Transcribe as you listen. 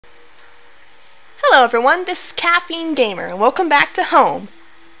Hello everyone, this is Caffeine Gamer, and welcome back to home.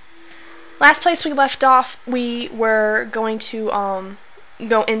 Last place we left off, we were going to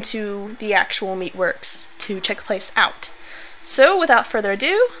go into the actual meatworks to check the place out. So without further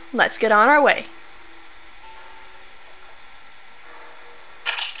ado, let's get on our way.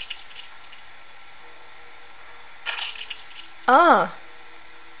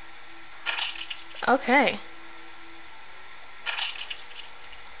 Okay.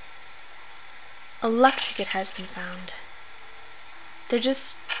 A luck ticket has been found. They're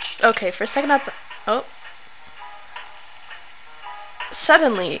just... Okay, for a second I thought... Oh.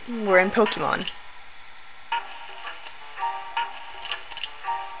 Suddenly, we're in Pokemon.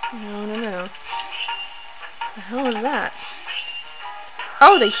 No. What the hell was that?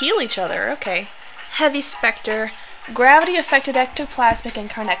 Oh, they heal each other, okay. Heavy Spectre. Gravity-affected ectoplasmic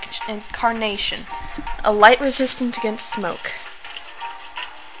incarnation. A light resistant against smoke.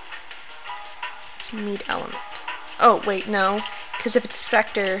 Meat element. Oh, wait, no. Because if it's a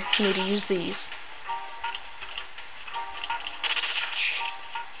Spectre, you need to use these.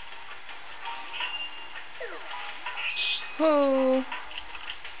 Whoa.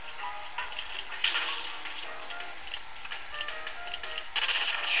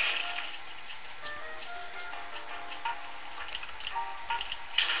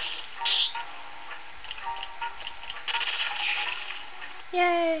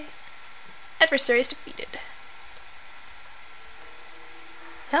 Yay! Adversaries defeated.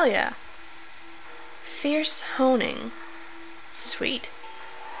 Hell yeah. Fierce honing. Sweet.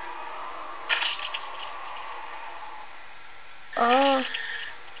 Oh.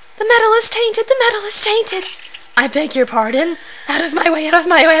 The metal is tainted! The metal is tainted! I beg your pardon. Out of my way, out of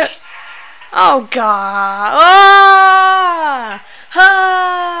my way. Oh god. Ah!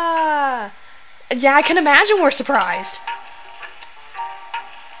 Ah! Yeah, I can imagine we're surprised.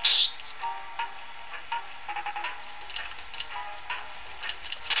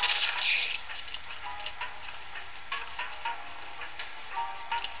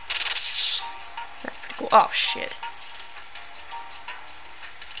 That's pretty cool. Oh, shit.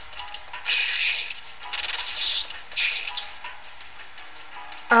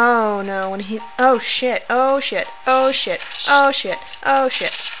 Oh, no. When he... Oh, shit. Oh, shit. Oh, shit. Oh, shit. Oh,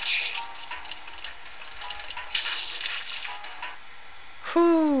 shit.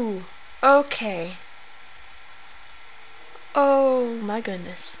 Whew. Okay. Oh, my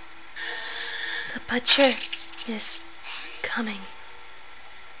goodness. The butcher is coming.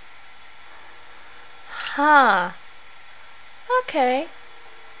 Huh. Okay.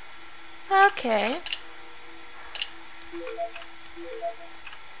 Okay.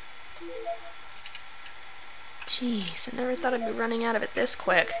 Jeez, I never thought I'd be running out of it this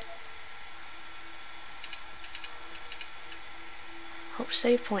quick. Hope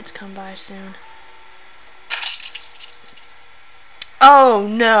save points come by soon. Oh,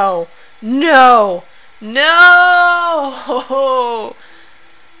 no! No! No!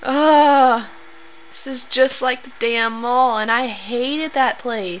 This is just like the damn mall, and I hated that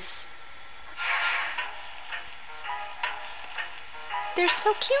place. They're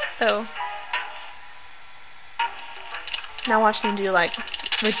so cute, though. Now watch them do, like,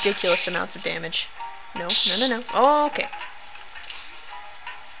 ridiculous amounts of damage. No. Oh, okay.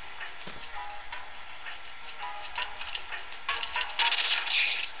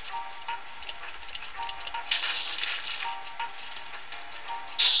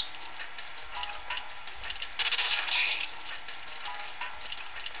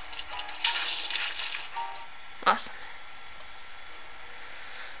 Awesome.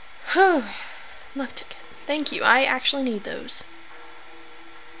 Whew. Luck ticket. Thank you. I actually need those.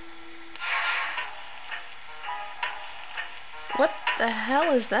 What the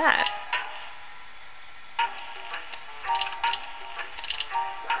hell is that?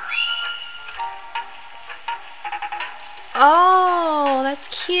 Oh,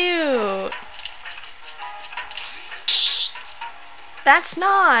 that's cute. That's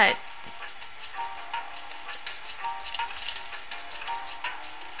not.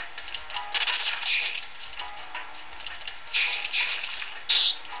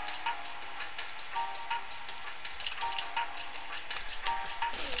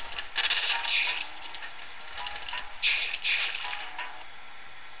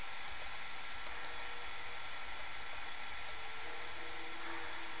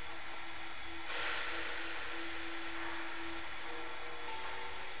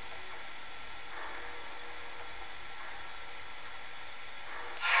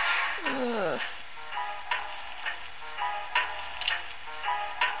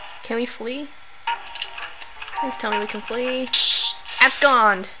 Can we flee? Please tell me we can flee.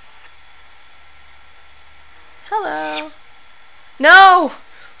 Abscond! Hello. No!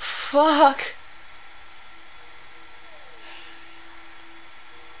 Fuck.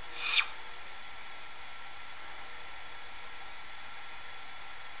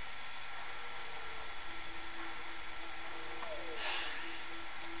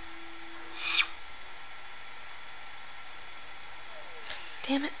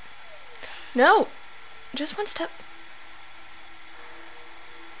 Damn it. No! Just one step.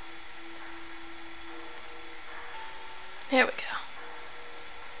 There we go.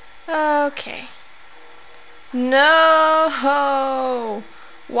 Okay. No!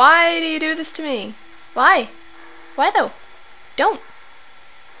 Why do you do this to me? Why? Why though? Don't.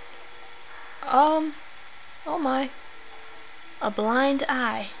 Oh my. A blind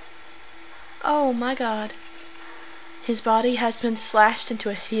eye. Oh my god. His body has been slashed into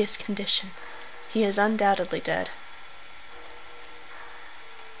a hideous condition. He is undoubtedly dead.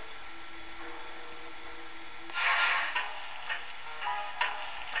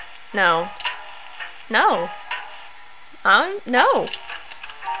 No. No. No.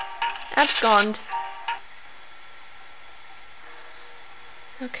 Abscond.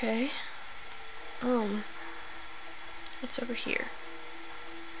 Okay. What's over here?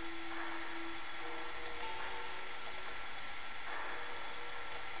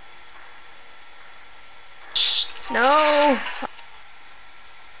 No!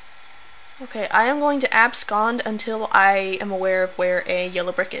 Okay, I am going to abscond until I am aware of where a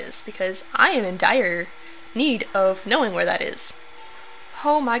yellow brick is, because I am in dire need of knowing where that is.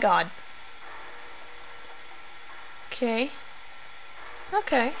 Oh my god. Okay.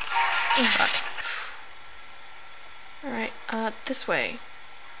 Okay. Oh, fuck. Alright, this way.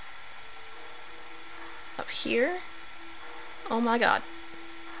 Up here? Oh my god.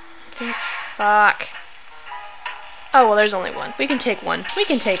 Fuck. Oh, well, there's only one. We can take one. We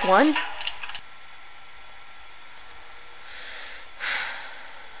can take one.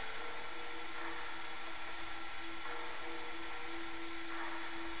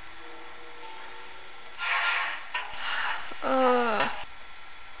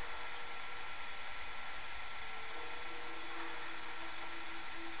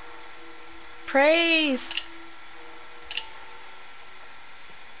 Praise!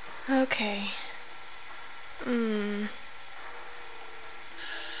 Okay.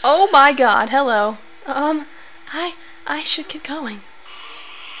 Oh my god, hello. I should get going.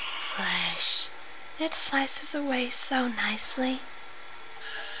 Flesh. It slices away so nicely.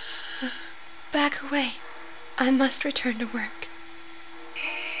 Back away. I must return to work.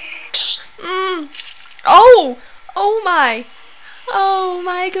 Oh! Oh my! Oh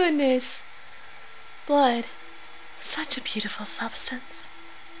my goodness! Blood. Such a beautiful substance.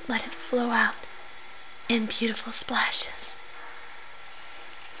 Let it flow out in beautiful splashes.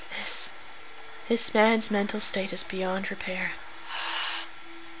 This man's mental state is beyond repair.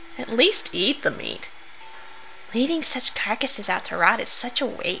 At least eat the meat. Leaving such carcasses out to rot is such a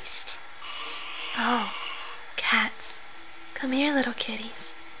waste. Oh, cats. Come here, little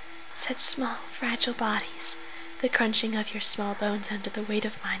kitties. Such small, fragile bodies. The crunching of your small bones under the weight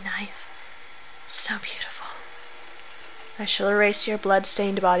of my knife. So beautiful. I shall erase your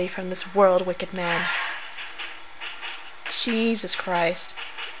blood-stained body from this world, wicked man. Jesus Christ.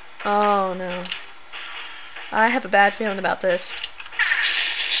 Oh no. I have a bad feeling about this.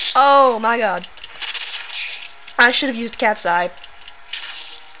 Oh my god. I should have used cat's eye.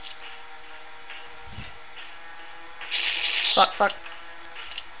 Fuck.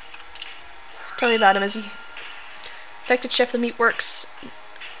 Tell me about him. Is he infected chef? The meat works.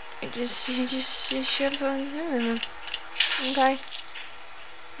 Just shove on. Okay.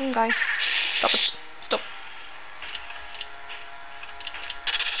 Stop it. Stop.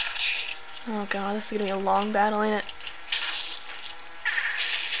 Oh god, this is gonna be a long battle, ain't it?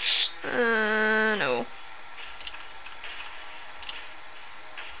 No.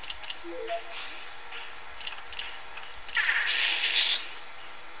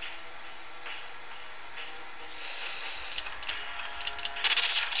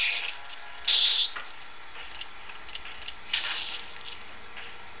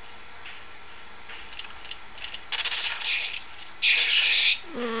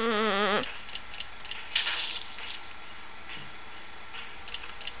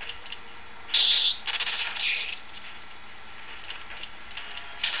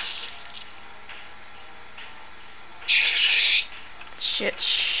 Shit.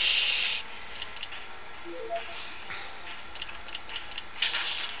 Shh.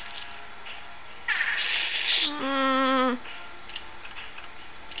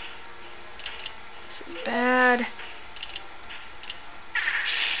 This is bad.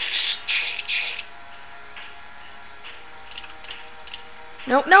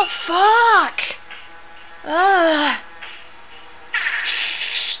 No, no, fuck! Ugh.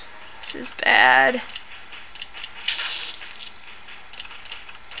 This is bad.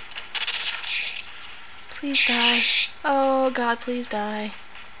 Please die. Oh God, please die.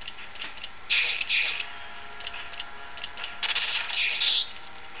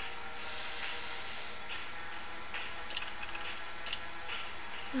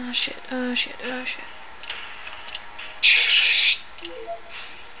 Oh shit, oh shit, oh shit.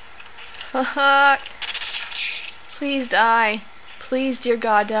 Fuck. Please die. Please, dear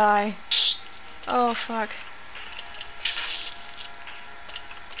God, die. Oh fuck.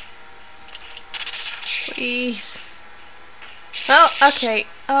 Please. Oh, okay.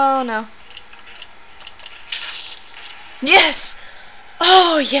 Oh no. Yes!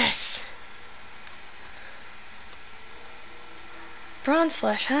 Oh yes! Bronze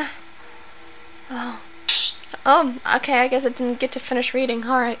flesh, huh? Oh. Oh, okay, I guess I didn't get to finish reading.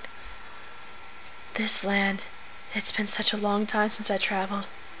 Alright. This land. It's been such a long time since I traveled.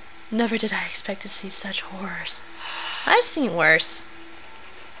 Never did I expect to see such horrors. I've seen worse.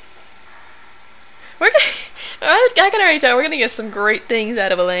 I can already tell we're gonna get some great things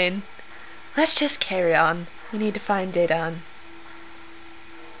out of Elaine. Let's just carry on. We need to find Dedan.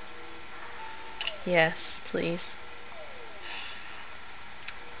 Yes, please.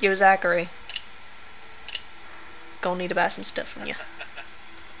 Yo, Zachary. Gonna need to buy some stuff from you.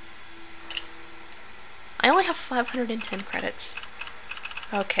 I only have 510 credits.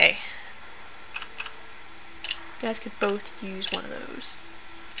 Okay. You guys could both use one of those.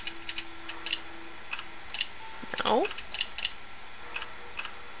 No.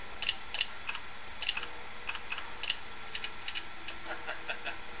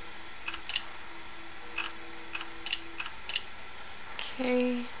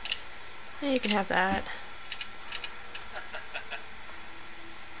 Okay. Yeah, you can have that.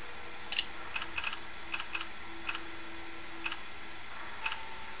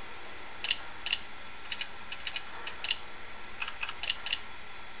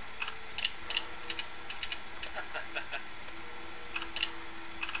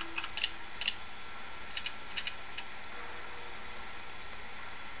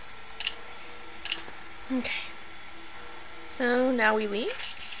 Okay. So now we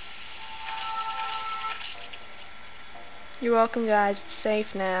leave. You're welcome, guys. It's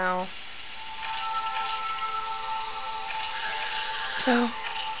safe now. So,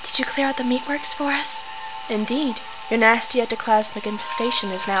 did you clear out the meatworks for us? Indeed. Your nasty ectoplasmic infestation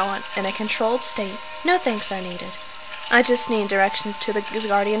is now in a controlled state. No thanks are needed. I just need directions to the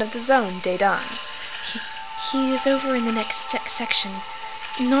guardian of the zone, Dedan. He is over in the next section.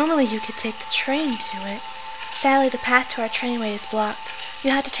 Normally you could take the train to it. Sadly, the path to our trainway is blocked.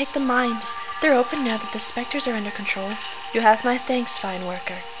 You had to take the mimes. They're open now that the specters are under control. You have my thanks, fine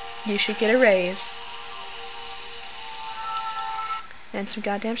worker. You should get a raise. And some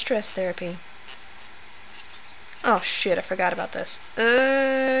goddamn stress therapy. Oh shit, I forgot about this.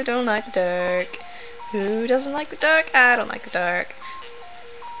 Don't like the dark. Who doesn't like the dark? I don't like the dark.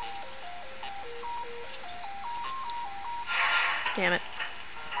 Damn it.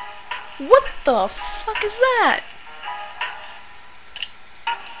 What the fuck is that?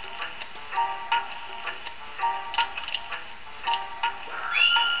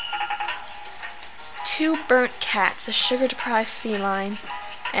 Two burnt cats, a sugar-deprived feline,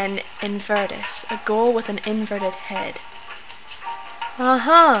 and invertus, a ghoul with an inverted head.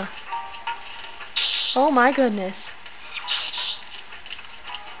 Uh-huh. Oh my goodness.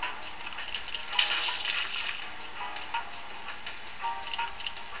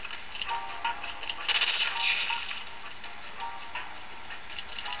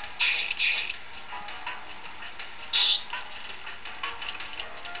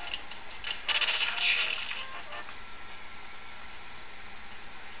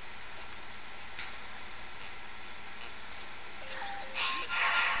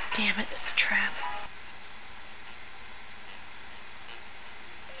 Damn it, it's a trap.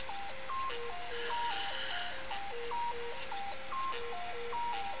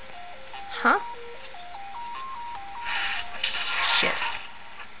 Huh? Shit.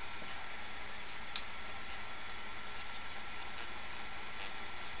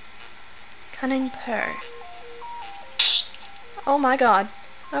 Cunning purr. Oh my god.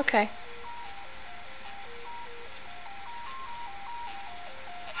 Okay.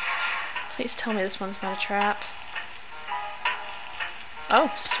 Please tell me this one's not a trap.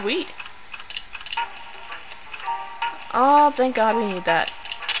 Oh, sweet. Oh, thank God we need that.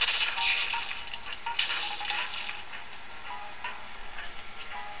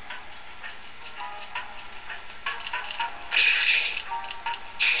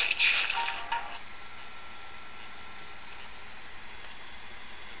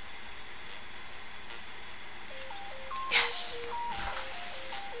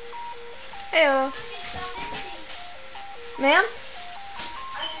 Heyo. Ma'am?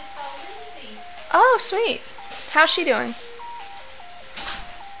 Oh, sweet. How's she doing?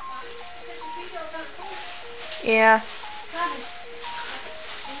 Yeah. God, it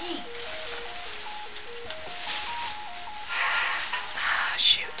stinks.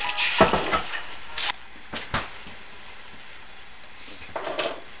 Shoot.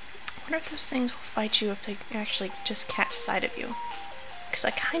 I wonder if those things will fight you if they actually just catch sight of you. Because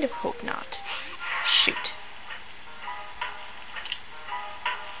I kind of hope not. Shoot.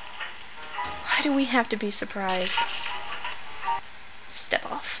 Why do we have to be surprised? Step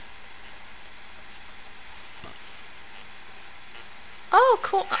off. Oh,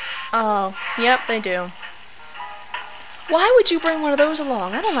 cool. Oh, yep, they do. Why would you bring one of those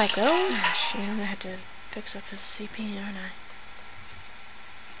along? I don't like those. Oh, shoot, I'm gonna have to fix up his CP, aren't I?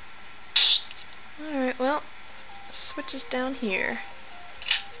 Alright, well, switch is down here.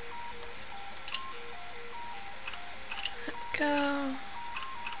 Go.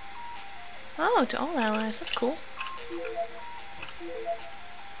 Oh, to all allies, that's cool.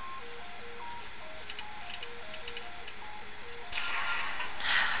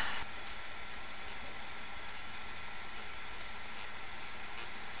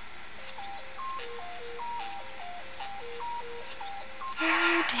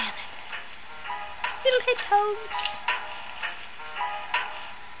 Oh, damn it. Little hedgehogs.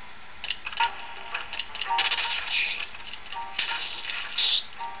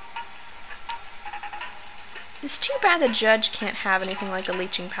 It's too bad the judge can't have anything like a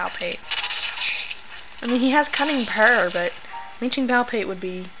leeching palpate. I mean, he has cunning purr, but leeching palpate would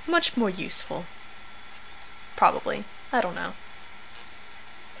be much more useful. Probably. I don't know.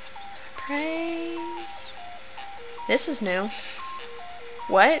 Praise. This is new.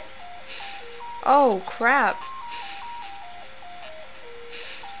 What? Oh, crap.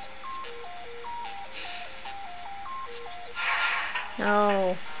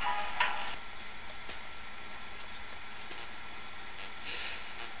 No.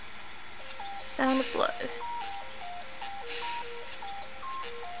 Sound of blood.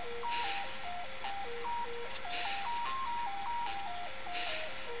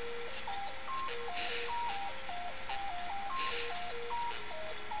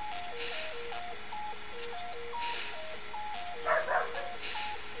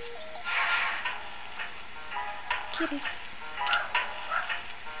 Kitties.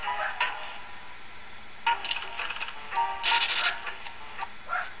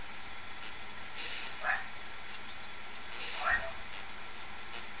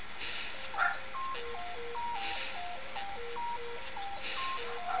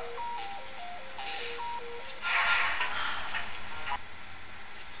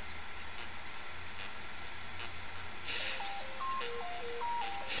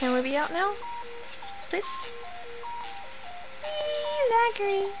 Can we be out now? Please?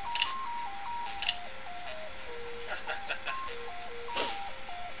 Zachary.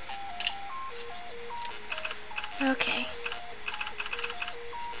 Okay.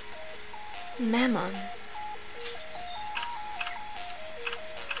 Mammon.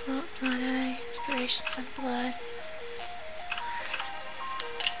 Oh, not eye. Inspiration, sun, blood.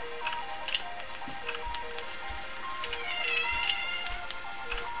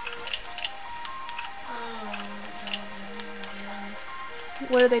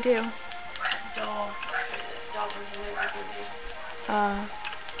 What do they do? Dog. Dog was really good. I'll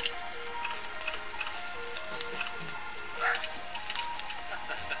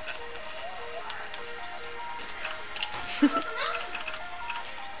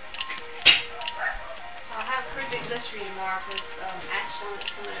have a pretty big list for you tomorrow because Ashton's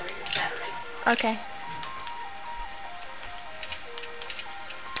coming over here Saturday. Okay.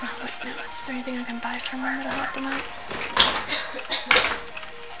 Oh, wait, no. Is there anything I can buy from them that'll help them out?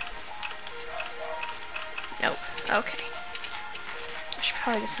 Nope. Okay. I should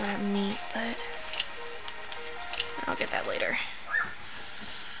probably get some of that meat, but I'll get that later.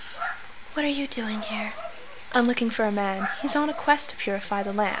 What are you doing here? I'm looking for a man. He's on a quest to purify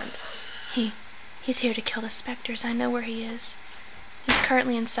the land. He's here to kill the specters. I know where he is. He's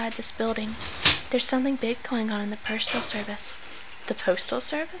currently inside this building. There's something big going on in the postal service. The postal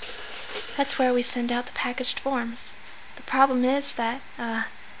service? That's where we send out the packaged forms. The problem is that,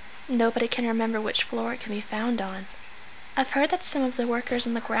 nobody can remember which floor it can be found on. I've heard that some of the workers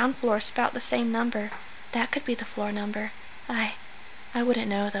on the ground floor spout the same number. That could be the floor number. I wouldn't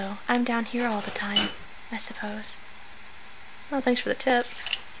know, though. I'm down here all the time, I suppose. Oh, thanks for the tip.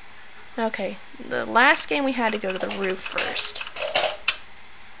 Okay, the last game we had to go to the roof first.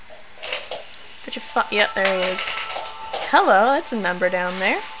 Yep, there he is. Hello, that's a number down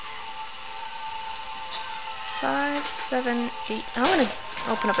there. 5, 7, 8. I want to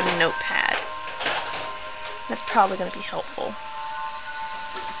open up a notepad. That's probably going to be helpful.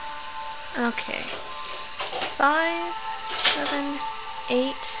 Okay. 5, 7,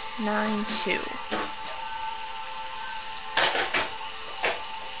 8, 9, 2.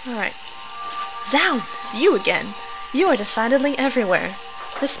 Alright. Zounds! You again! You are decidedly everywhere.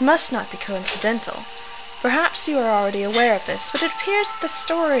 This must not be coincidental. Perhaps you are already aware of this, but it appears that the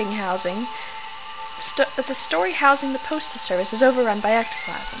story housing the postal service is overrun by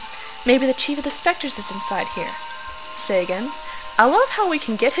ectoplasm. Maybe the chief of the specters is inside here. Say again. I love how we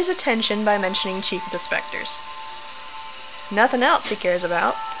can get his attention by mentioning chief of the specters. Nothing else he cares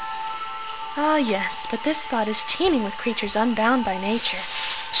about. Ah, yes, but this spot is teeming with creatures unbound by nature.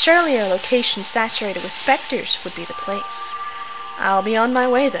 Surely a location saturated with specters would be the place. I'll be on my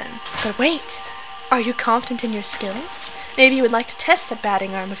way then. But wait, are you confident in your skills? Maybe you would like to test that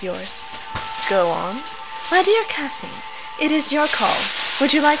batting arm of yours. Go on. My dear Caffeine, it is your call.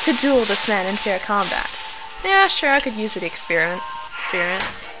 Would you like to duel this man in fair combat? Yeah, sure, I could use with the experience.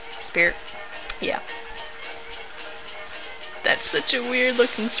 Yeah. That's such a weird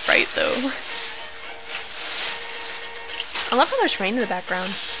looking sprite, though. I love how there's rain in the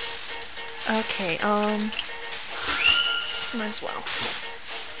background. Okay, might as well.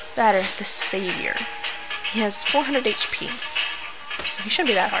 Batter, the Savior. He has 400 HP, so he shouldn't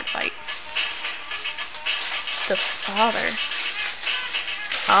be that hard to fight. The Father.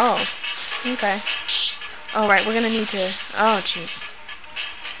 Oh, okay. Oh, right, we're gonna need to... Oh, jeez.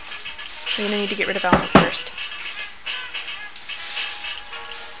 We're gonna need to get rid of Alpha first.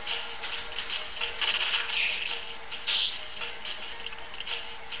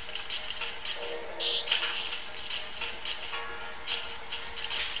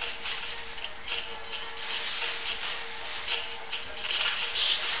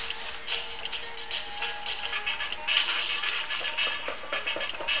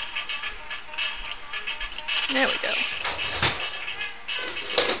 There we go.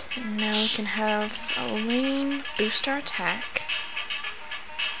 And now we can have Elaine boost our attack.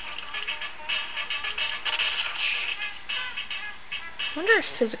 I wonder if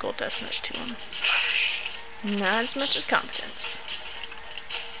physical does much to him. Not as much as competence.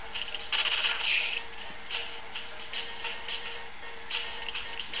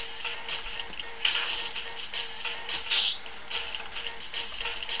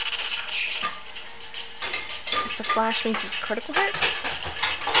 The flash means it's a critical hit.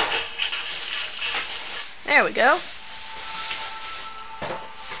 There we go.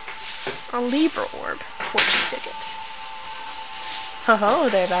 A Libra Orb. Fortune ticket. Ho ho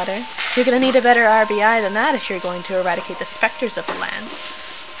there, Batter. You're gonna need a better RBI than that if you're going to eradicate the specters of the land.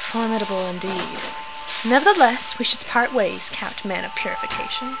 Formidable indeed. Nevertheless, we should part ways, Count Man of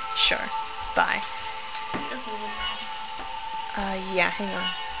Purification. Sure. Bye. Yeah, hang on.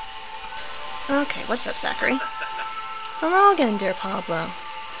 Okay, what's up, Zachary? Hello again, dear Pablo.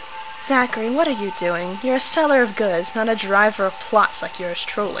 Zachary, what are you doing? You're a seller of goods, not a driver of plots like yours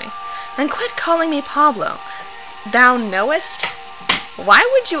truly. And quit calling me Pablo. Thou knowest? Why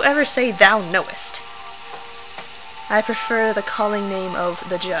would you ever say thou knowest? I prefer the calling name of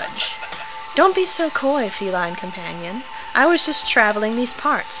the judge. Don't be so coy, feline companion. I was just traveling these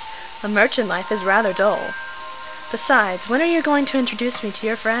parts. The merchant life is rather dull. Besides, when are you going to introduce me to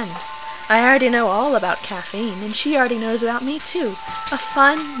your friend? I already know all about Caffeine, and she already knows about me too. A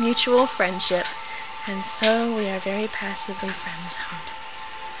fun, mutual friendship. And so we are very passively friend-zoned.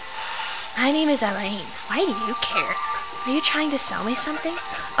 My name is Elaine. Why do you care? Are you trying to sell me something?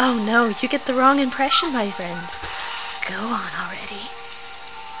 Oh no, you get the wrong impression, my friend. Go on already.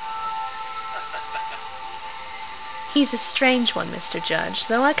 He's a strange one, Mr. Judge,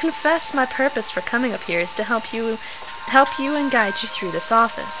 though I confess my purpose for coming up here is to help you and guide you through this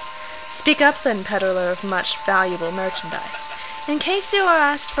office. Speak up then, peddler of much valuable merchandise. In case you are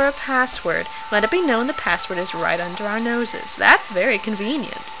asked for a password, let it be known the password is right under our noses. That's very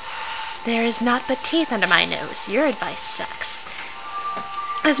convenient. There is naught but teeth under my nose. Your advice sucks.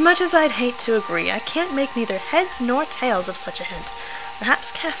 As much as I'd hate to agree, I can't make neither heads nor tails of such a hint.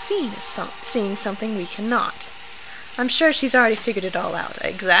 Perhaps Caffeine is seeing something we cannot. I'm sure she's already figured it all out.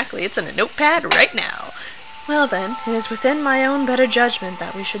 Exactly, it's in a notepad right now. Well then, it is within my own better judgment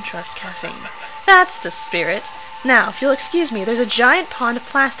that we should trust Caffeine. That's the spirit. Now, if you'll excuse me, there's a giant pond of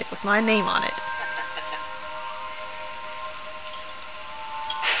plastic with my name on it.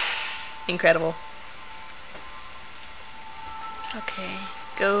 Incredible. Okay,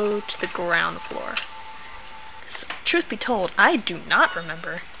 go to the ground floor. So, truth be told, I do not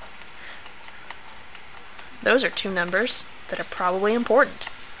remember. Those are two numbers that are probably important.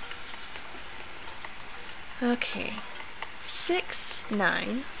 Okay. 6,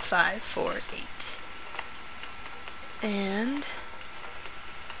 9, 5, 4, 8. And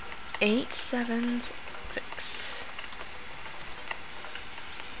 8, 7, 6.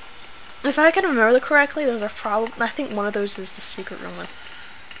 If I can remember correctly, those are probably, I think one of those is the secret room one.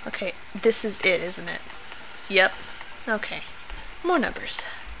 Okay, this is it, isn't it? Yep. Okay. More numbers.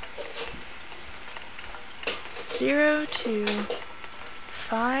 0, 2,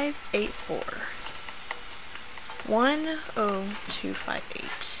 5, 8, 4. 1, 0, 2, 5,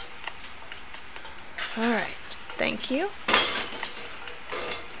 8. Alright, thank you.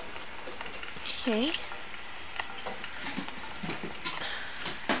 Okay.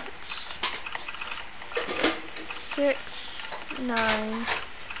 It's 6, 9,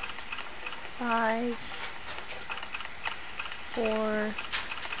 5, 4,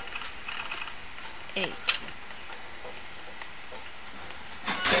 8.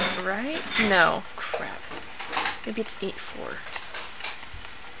 Right? No. Crap. Maybe it's 8, 4.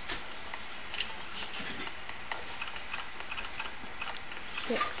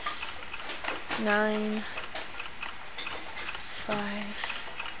 Six, 9,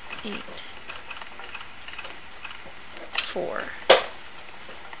 5, 8, 4.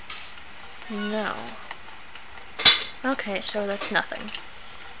 No. Okay, so that's nothing.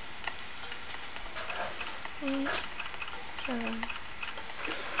 8, 7,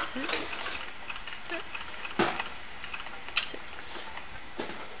 6, 6, 6.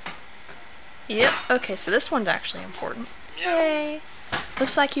 Yep, okay, so this one's actually important. Yay!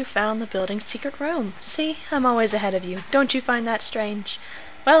 Looks like you found the building's secret room. See, I'm always ahead of you. Don't you find that strange?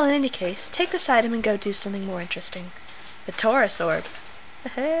 Well, in any case, take this item and go do something more interesting. The Taurus orb.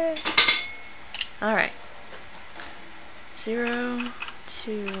 Hey. Alright. 0,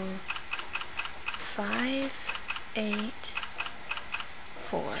 2, 5, 8,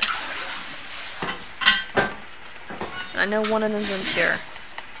 4. I know one of them's impure.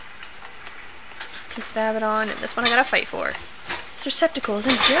 Piece of Abaddon, and this one I gotta fight for. This receptacle is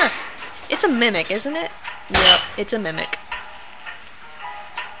impure. It's a mimic, isn't it? Yep, it's a mimic.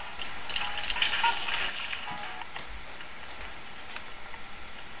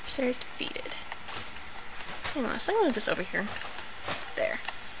 Series defeated. Hang on, so I'm gonna move this over here. There.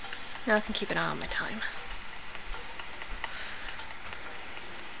 Now I can keep an eye on my time.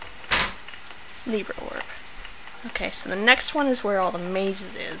 Libra orb. Okay, so the next one is where all the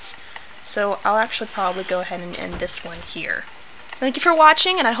mazes is. So I'll actually probably go ahead and end this one here. Thank you for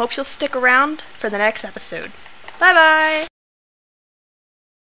watching, and I hope you'll stick around for the next episode. Bye-bye!